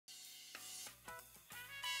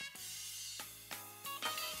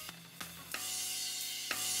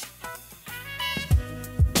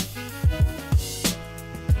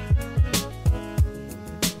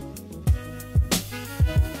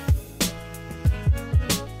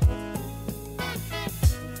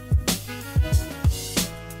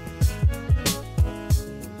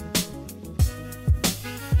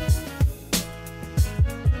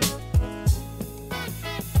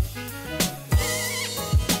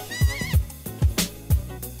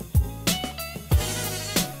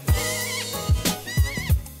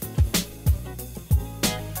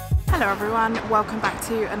Hello everyone, welcome back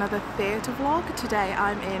to another theatre vlog. Today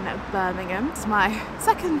I'm in Birmingham. It's my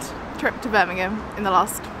second trip to Birmingham in the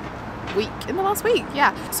last week,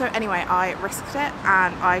 yeah. So anyway, I risked it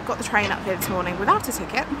and I got the train up here this morning without a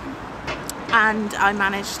ticket, and I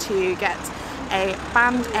managed to get a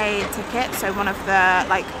Band A ticket, so one of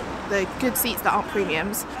the good seats that aren't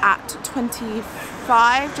premiums, at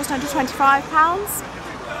 25, just under £25.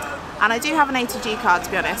 And I do have an ATG card, to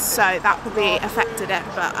be honest, so that probably affected it,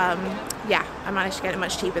 but yeah, I managed to get it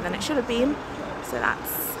much cheaper than it should have been, so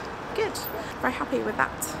that's good. Very happy with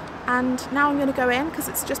that. And now I'm going to go in because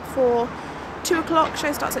it's just before 2 o'clock,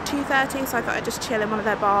 show starts at 2:30, so I thought I'd just chill in one of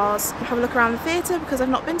their bars, have a look around the theatre because I've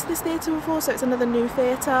not been to this theatre before, so it's another new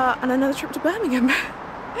theatre and another trip to Birmingham.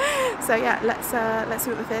 So yeah, let's see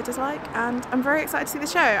what the theatre's like, and I'm very excited to see the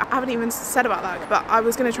show. I haven't even said about that, but I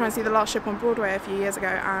was going to try and see The Last Ship on Broadway a few years ago,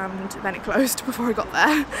 and then it closed before I got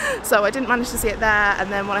there. So I didn't manage to see it there,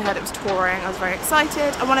 and then when I heard it was touring, I was very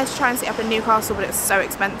excited. I wanted to try and see it up in Newcastle, but it was so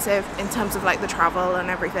expensive in terms of like the travel and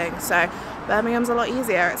everything. So Birmingham's a lot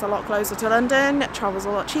easier, it's a lot closer to London, travel's a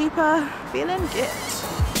lot cheaper. Feeling good.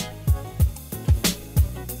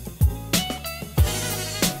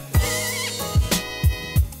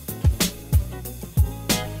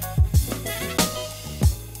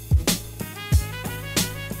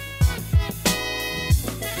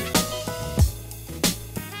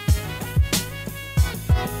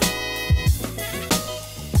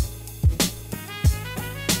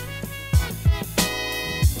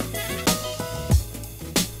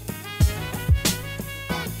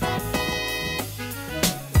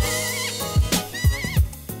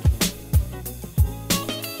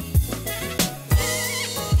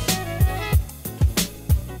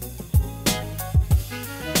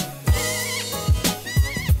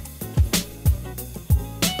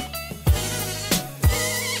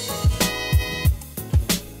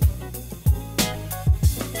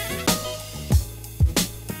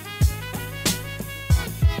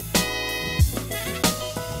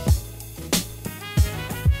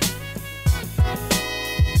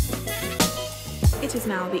 It is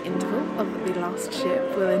now the interval of The Last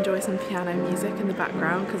Ship. We'll enjoy some piano music in the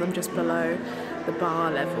background because I'm just below the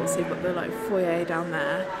bar level, so you've got the like foyer down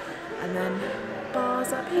there and then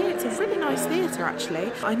bars up here. It's a really nice theatre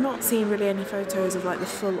actually. I've not seen really any photos of like the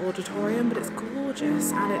full auditorium, but it's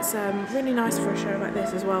gorgeous, and it's really nice for a show like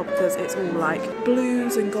this as well because it's all like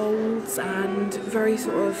blues and golds and very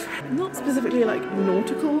sort of, not specifically like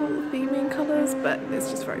nautical theming colours, but it's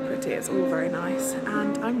just very pretty. It's all very nice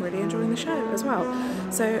and I'm really enjoying the show as well.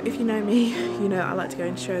 So if you know me, you know I like to go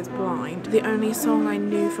into shows blind. The only song I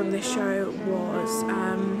knew from this show was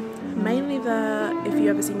mainly the If You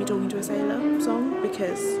Ever See Me Talking to a Sailor song,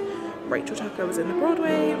 because Rachel Tucker was in the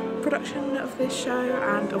Broadway production of this show,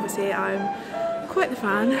 and obviously I'm quite the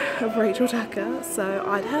fan of Rachel Tucker, so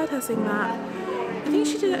I'd heard her sing that. I think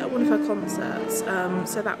she did it at one of her concerts,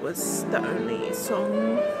 so that was the only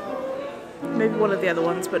song. Maybe one of the other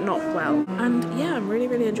ones, but not well. And yeah, I'm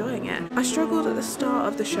really enjoying it. I struggled at the start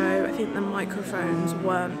of the show. I think the microphones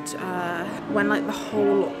weren't, when like the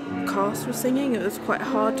whole cast was singing, it was quite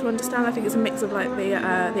hard to understand. I think it's a mix of like the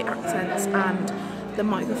accents and the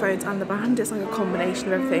microphones and the band. It's like a combination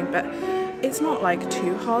of everything, but it's not like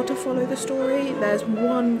too hard to follow the story. There's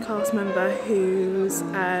one cast member who's,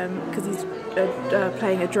 because he's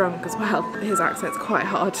playing a drunk as well, his accent's quite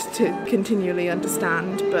hard to continually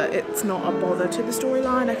understand, but it's not a bother to the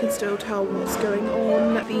storyline. I can still tell what's going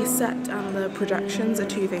on. The set and the projections are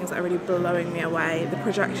two things that are really blowing me away. The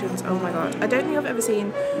projections, oh my god, I don't think I've ever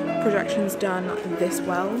seen projections done this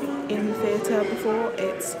well in the theatre before.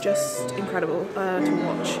 It's just incredible to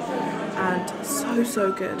watch, and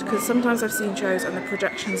so good, because sometimes I've seen shows and the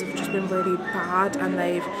projections have just been really bad and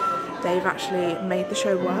they've actually made the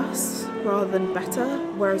show worse rather than better,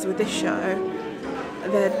 whereas with this show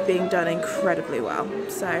they're being done incredibly well.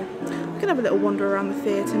 So I'm gonna have a little wander around the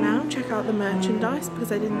theatre now, check out the merchandise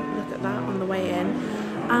because I didn't look at that on the way in,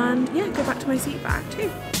 and yeah, go back to my seat bag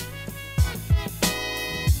too.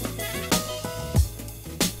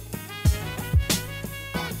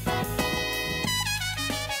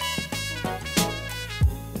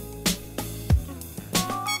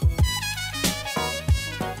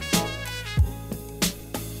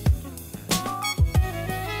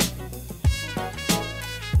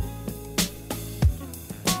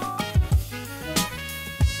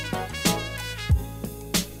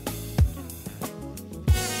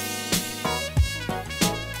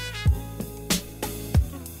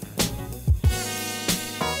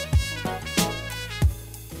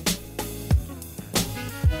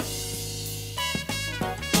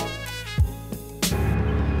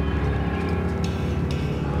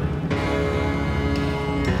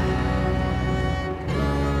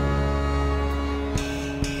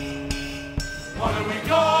 What have we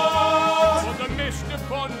got? For the mist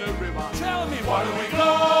upon the river. Tell me, what have we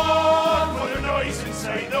got? For the noise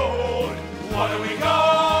inside the hold. What have we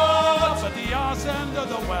got? At the arse end of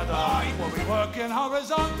the weather. Where we work in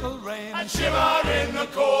horizontal rain and shiver in the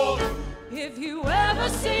cold. If you ever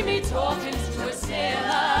see me talking to a sailor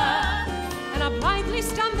and I blindly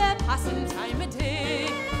stand there passing time of day,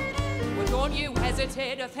 well, don't you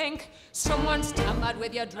hesitate to think someone's tampered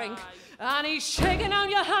with your drink and he's shaking out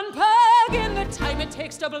your handbag in the time it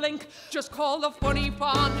takes to blink. Just call the funny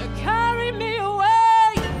farm to carry me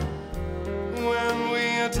away. When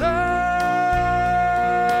we danced,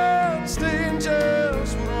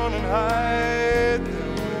 angels would run and hide their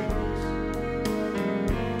wings.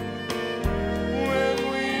 When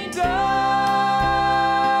we danced,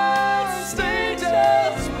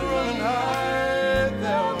 angels would run and hide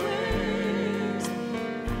their wings.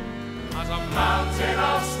 As a mountain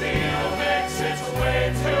of steel makes its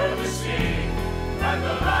way to the sea, and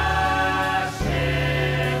the last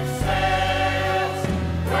ship sails,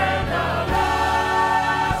 when the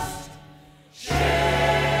last ship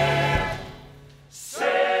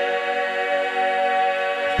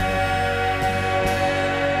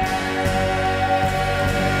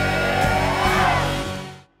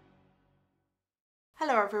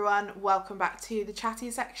Hello everyone, welcome back to the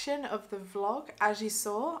chatty section of the vlog. As you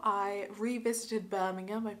saw, I revisited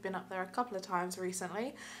Birmingham. I've been up there a couple of times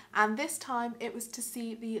recently, and this time it was to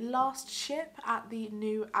see The Last Ship at the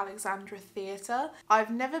new Alexandra Theatre. I've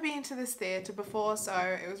never been to this theatre before, so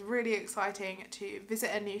it was really exciting to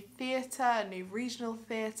visit a new theatre, a new regional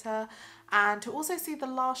theatre, and to also see The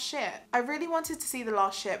Last Ship. I really wanted to see The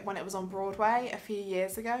Last Ship when it was on Broadway a few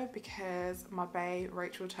years ago because my bae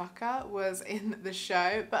Rachel Tucker was in the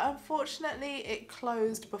show, but unfortunately it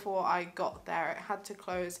closed before I got there. It had to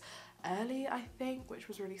close early, I think, which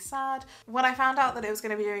was really sad. When I found out that it was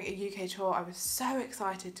going to be doing a UK tour, I was so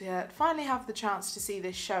excited to finally have the chance to see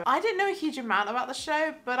this show. I didn't know a huge amount about the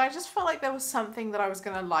show, but I just felt like there was something that I was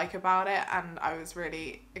going to like about it, and I was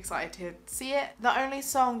really excited to see it. The only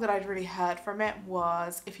song that I'd really heard from it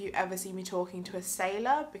was If You Ever See Me Talking to a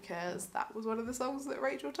Sailor, because that was one of the songs that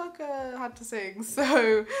Rachel Tucker had to sing.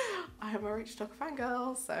 So I am a Rachel Tucker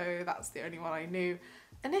fangirl, so that's the only one I knew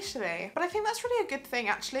initially. But I think that's really a good thing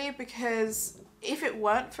actually, because if it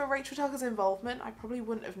weren't for Rachel Tucker's involvement, I probably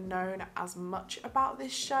wouldn't have known as much about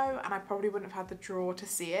this show, and I probably wouldn't have had the draw to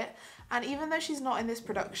see it. And even though she's not in this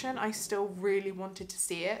production, I still really wanted to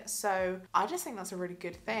see it. So I just think that's a really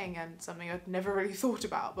good thing, and something I'd never really thought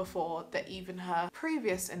about before, that even her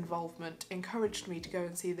previous involvement encouraged me to go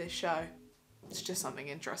and see this show. It's just something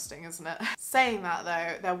interesting, isn't it? Saying that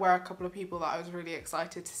though, there were a couple of people that I was really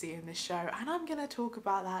excited to see in this show, and I'm gonna talk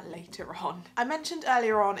about that later on. I mentioned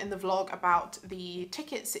earlier on in the vlog about the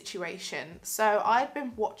ticket situation. So I'd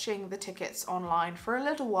been watching the tickets online for a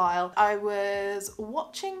little while. I was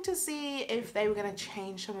watching to see if they were gonna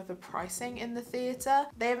change some of the pricing in the theatre.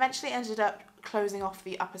 They eventually ended up closing off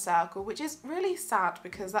the upper circle, which is really sad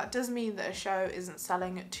because that does mean that a show isn't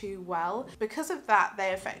selling too well. Because of that,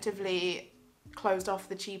 they effectively closed off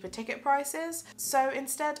the cheaper ticket prices. So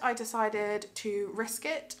instead I decided to risk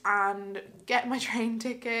it and get my train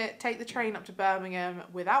ticket, take the train up to Birmingham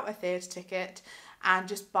without a theatre ticket, and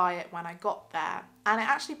just buy it when I got there. And it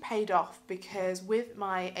actually paid off, because with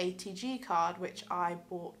my ATG card, which I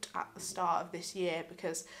bought at the start of this year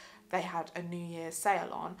because they had a New Year's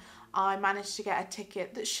sale on, I managed to get a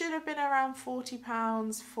ticket that should have been around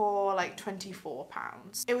 £40 for like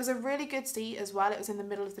 £24. It was a really good seat as well. It was in the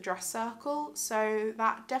middle of the dress circle, so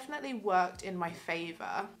that definitely worked in my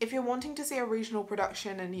favour. If you're wanting to see a regional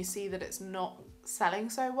production and you see that it's not selling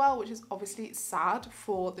so well, which is obviously sad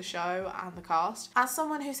for the show and the cast, as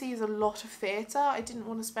someone who sees a lot of theatre, I didn't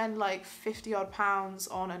want to spend like 50 odd pounds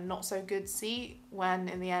on a not so good seat, when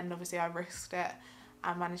in the end obviously I risked it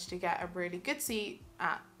and managed to get a really good seat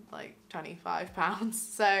at like £25.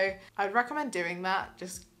 So I'd recommend doing that.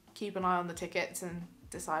 Just keep an eye on the tickets and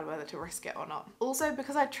decide whether to risk it or not. Also,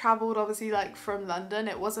 because I travelled obviously like from London,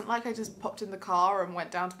 it wasn't like I just popped in the car and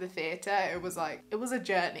went down to the theatre. It was a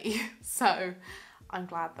journey. So I'm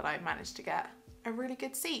glad that I managed to get a really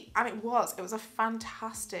good seat. And it was a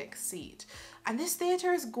fantastic seat. And this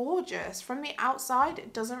theatre is gorgeous. From the outside,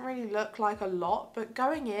 it doesn't really look like a lot, but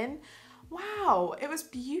going in, wow, it was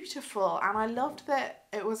beautiful. And I loved that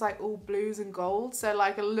it was like all blues and gold, so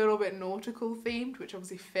like a little bit nautical themed, which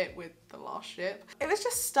obviously fit with The Last Ship. It was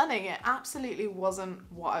just stunning. It absolutely wasn't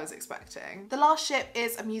what I was expecting. The Last Ship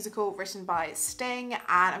is a musical written by Sting, and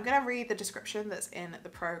I'm gonna read the description that's in the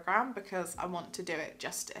programme because I want to do it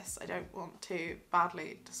justice. I don't want to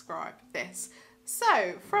badly describe this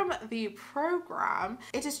So, from the programme,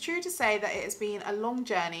 it is true to say that it has been a long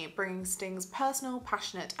journey bringing Sting's personal,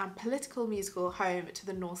 passionate and political musical home to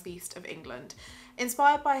the northeast of England.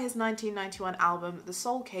 Inspired by his 1991 album The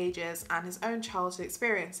Soul Cages and his own childhood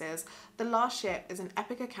experiences, The Last Ship is an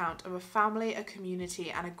epic account of a family, a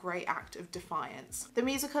community and a great act of defiance. The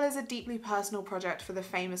musical is a deeply personal project for the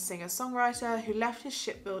famous singer-songwriter who left his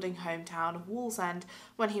shipbuilding hometown of Wallsend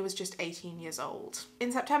when he was just 18 years old.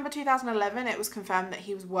 In September 2011, it was confirmed that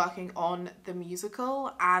he was working on the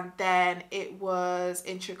musical, and then it was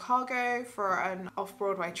in Chicago for an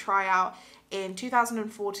off-Broadway tryout in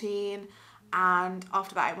 2014. And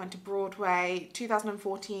after that, I went to Broadway,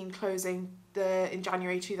 2014 closing in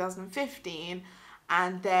January 2015,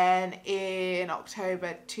 and then in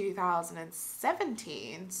October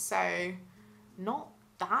 2017, so not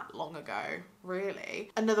that long ago,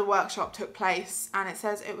 really. Another workshop took place, and it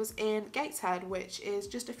says it was in Gateshead, which is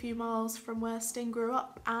just a few miles from where Sting grew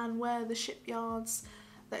up and where the shipyards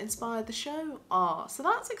that inspired the show are. So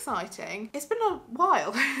that's exciting. It's been a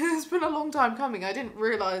while. It's been a long time coming. I didn't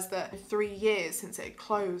realise that 3 years since it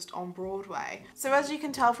closed on Broadway. So as you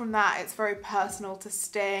can tell from that, it's very personal to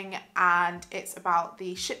Sting, and it's about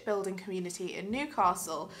the shipbuilding community in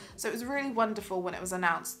Newcastle. So it was really wonderful when it was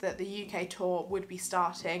announced that the UK tour would be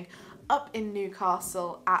starting up in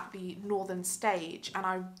Newcastle at the Northern Stage, and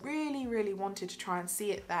I really wanted to try and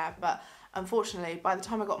see it there, but unfortunately, by the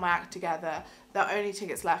time I got my act together, the only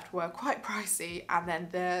tickets left were quite pricey, and then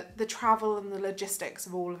the travel and the logistics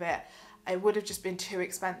of all of it would have just been too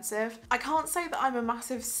expensive. I can't say that I'm a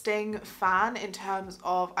massive Sting fan in terms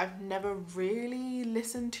of I've never really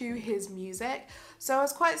listened to his music, so I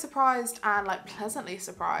was quite surprised and like pleasantly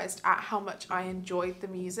surprised at how much I enjoyed the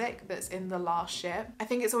music that's in The Last Ship. I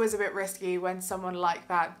think it's always a bit risky when someone like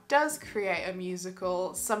that does create a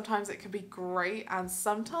musical. Sometimes it can be great and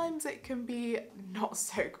sometimes it can be not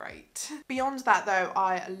so great. Beyond that though,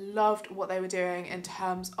 I loved what they were doing in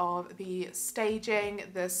terms of the staging,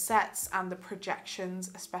 the sets and the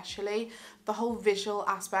projections especially. The whole visual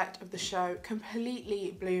aspect of the show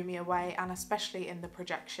completely blew me away, and especially in the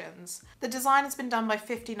projections. The design has been done by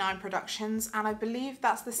 59 Productions, and I believe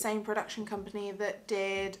that's the same production company that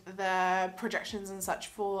did the projections and such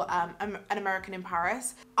for An American in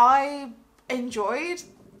Paris. I enjoyed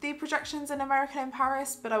the projections in American in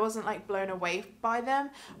Paris, but I wasn't like blown away by them,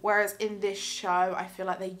 whereas in this show I feel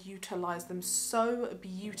like they utilize them so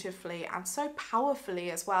beautifully and so powerfully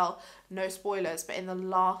as well. No spoilers, but in the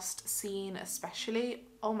last scene especially,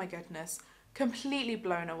 oh my goodness, completely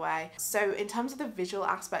blown away. So in terms of the visual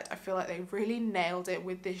aspect, I feel like they really nailed it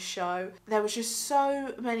with this show. There was just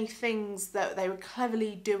so many things that they were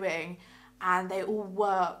cleverly doing, and they all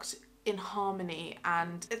worked in harmony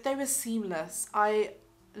and they were seamless. I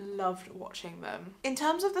loved watching them. In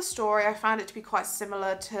terms of the story, I found it to be quite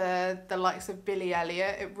similar to the likes of Billy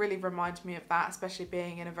Elliot. It really reminded me of that, especially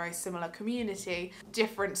being in a very similar community.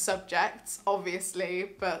 Different subjects,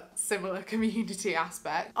 obviously, but similar community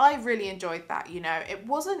aspect. I really enjoyed that, you know. It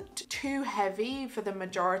wasn't too heavy for the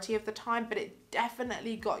majority of the time, but it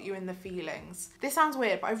definitely got you in the feelings. This sounds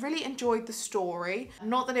weird, but I really enjoyed the story.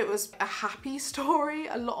 Not that it was a happy story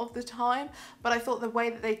a lot of the time, but I thought the way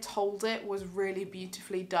that they told it was really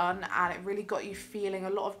beautifully done, and it really got you feeling a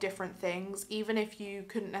lot of different things, even if you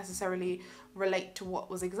couldn't necessarily relate to what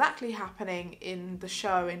was exactly happening in the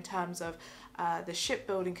show in terms of the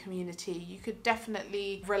shipbuilding community. You could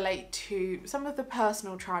definitely relate to some of the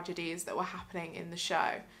personal tragedies that were happening in the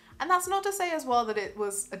show. And that's not to say as well that it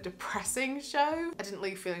was a depressing show. I didn't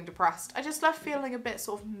leave feeling depressed. I just left feeling a bit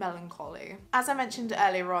sort of melancholy. As I mentioned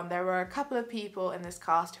earlier on, there were a couple of people in this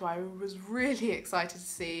cast who I was really excited to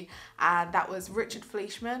see, and that was Richard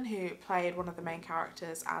Fleischman, who played one of the main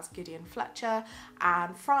characters as Gideon Fletcher,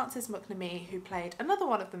 and Frances McNamee, who played another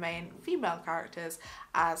one of the main female characters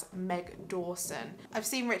as Meg Dawson. I've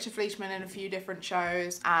seen Richard Fleischman in a few different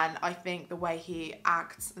shows, and I think the way he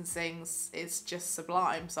acts and sings is just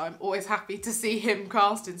sublime, so I'm always happy to see him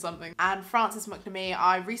cast in something. And Frances McNamee,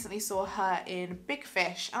 I recently saw her in Big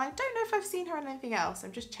Fish, and I don't know if I've seen her in anything else.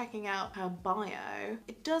 I'm just checking out her bio.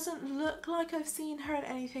 It doesn't look like I've seen her in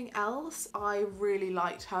anything else. I really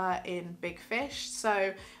liked her in Big Fish,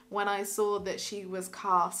 so when I saw that she was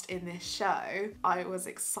cast in this show, I was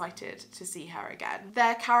excited to see her again.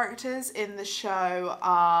 Their characters in the show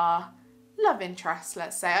are love interests,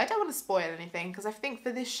 let's say. I don't want to spoil anything, because I think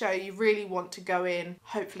for this show you really want to go in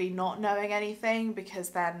hopefully not knowing anything, because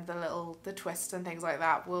then the twists and things like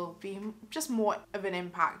that will be just more of an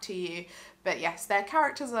impact to you. But yes, their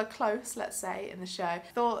characters are close, let's say, in the show.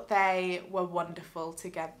 Thought they were wonderful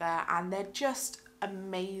together, and they're just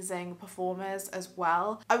amazing performers as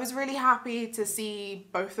well. I was really happy to see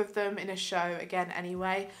both of them in a show again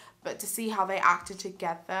anyway, but to see how they acted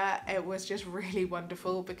together, it was just really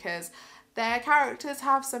wonderful because their characters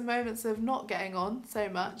have some moments of not getting on so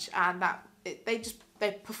much, and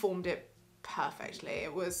they performed it perfectly.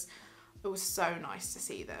 It was so nice to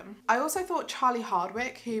see them. I also thought Charlie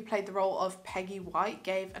Hardwick, who played the role of Peggy White,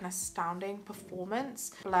 gave an astounding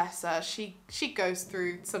performance. Bless her, she goes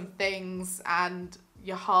through some things and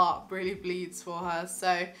your heart really bleeds for her.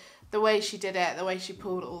 So the way she did it, the way she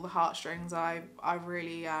pulled all the heartstrings, I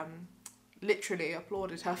really literally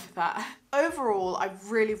applauded her for that. Overall, I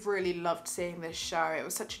really loved seeing this show. It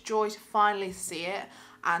was such a joy to finally see it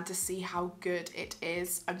and to see how good it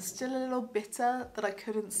is. I'm still a little bitter that I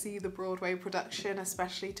couldn't see the Broadway production,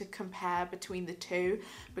 especially to compare between the two,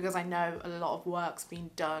 because I know a lot of work's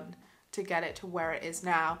been done to get it to where it is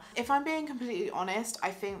now. If I'm being completely honest,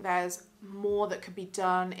 I think there's more that could be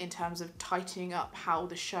done in terms of tightening up how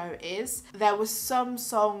the show is. There was some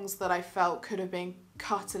songs that I felt could have been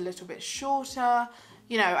cut a little bit shorter.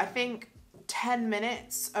 You know, I think 10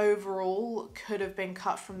 minutes overall could have been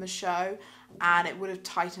cut from the show, and it would have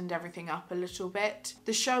tightened everything up a little bit.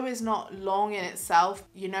 The show is not long in itself.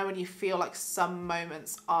 You know, when you feel like some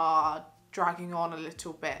moments are dragging on a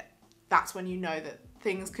little bit, that's when you know that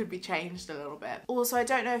things could be changed a little bit. Also, I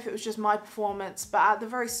don't know if it was just my performance, but at the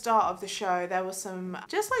very start of the show, there was some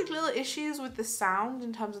just like little issues with the sound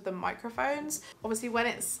in terms of the microphones. Obviously, when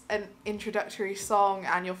it's an introductory song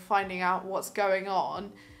and you're finding out what's going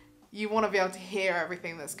on, you want to be able to hear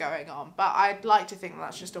everything that's going on. But I'd like to think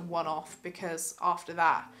that's just a one-off, because after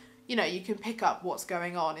that, you know, you can pick up what's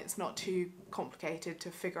going on. It's not too complicated to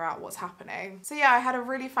figure out what's happening. So yeah, I had a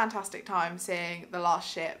really fantastic time seeing The Last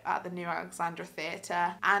Ship at the new Alexandra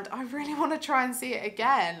Theatre, and I really want to try and see it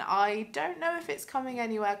again. I don't know if it's coming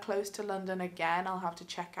anywhere close to London again. I'll have to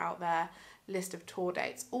check out their list of tour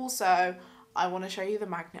dates. Also, I want to show you the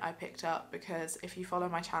magnet I picked up, because if you follow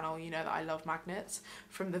my channel, you know that I love magnets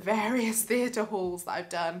from the various theatre halls that I've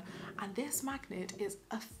done, and this magnet is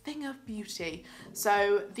a thing of beauty.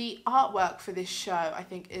 So the artwork for this show, I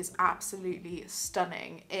think, is absolutely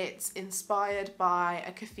stunning. It's inspired by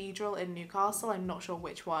a cathedral in Newcastle. I'm not sure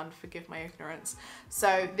which one, forgive my ignorance.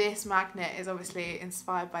 So this magnet is obviously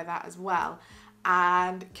inspired by that as well.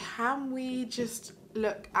 And can we just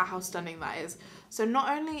look at how stunning that is? So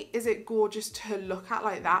not only is it gorgeous to look at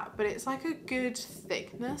like that, but it's like a good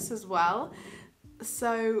thickness as well.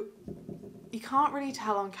 So you can't really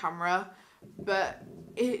tell on camera, but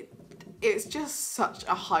it's just such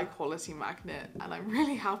a high quality magnet, and I'm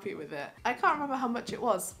really happy with it. I can't remember how much it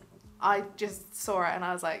was. I just saw it and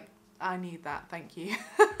I was like, I need that, thank you.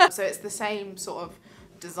 So it's the same sort of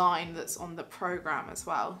design that's on the programme as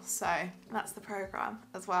well. So that's the programme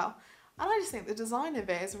as well. And I just think the design of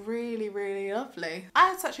it is really lovely. I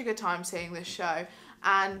had such a good time seeing this show,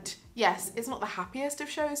 and yes, it's not the happiest of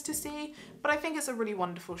shows to see, but I think it's a really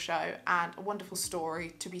wonderful show and a wonderful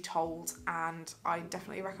story to be told, and I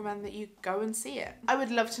definitely recommend that you go and see it. I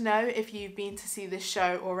would love to know if you've been to see this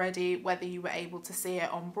show already, whether you were able to see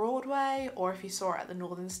it on Broadway or if you saw it at the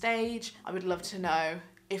Northern Stage. I would love to know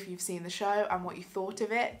if you've seen the show and what you thought of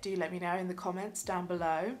it. Do let me know in the comments down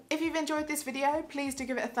below. If you've enjoyed this video, please do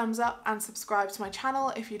give it a thumbs up and subscribe to my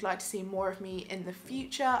channel if you'd like to see more of me in the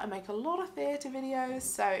future. I make a lot of theatre videos,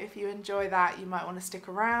 so if you enjoy that, you might want to stick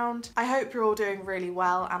around. I hope you're all doing really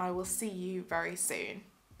well, and I will see you very soon.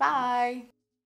 Bye!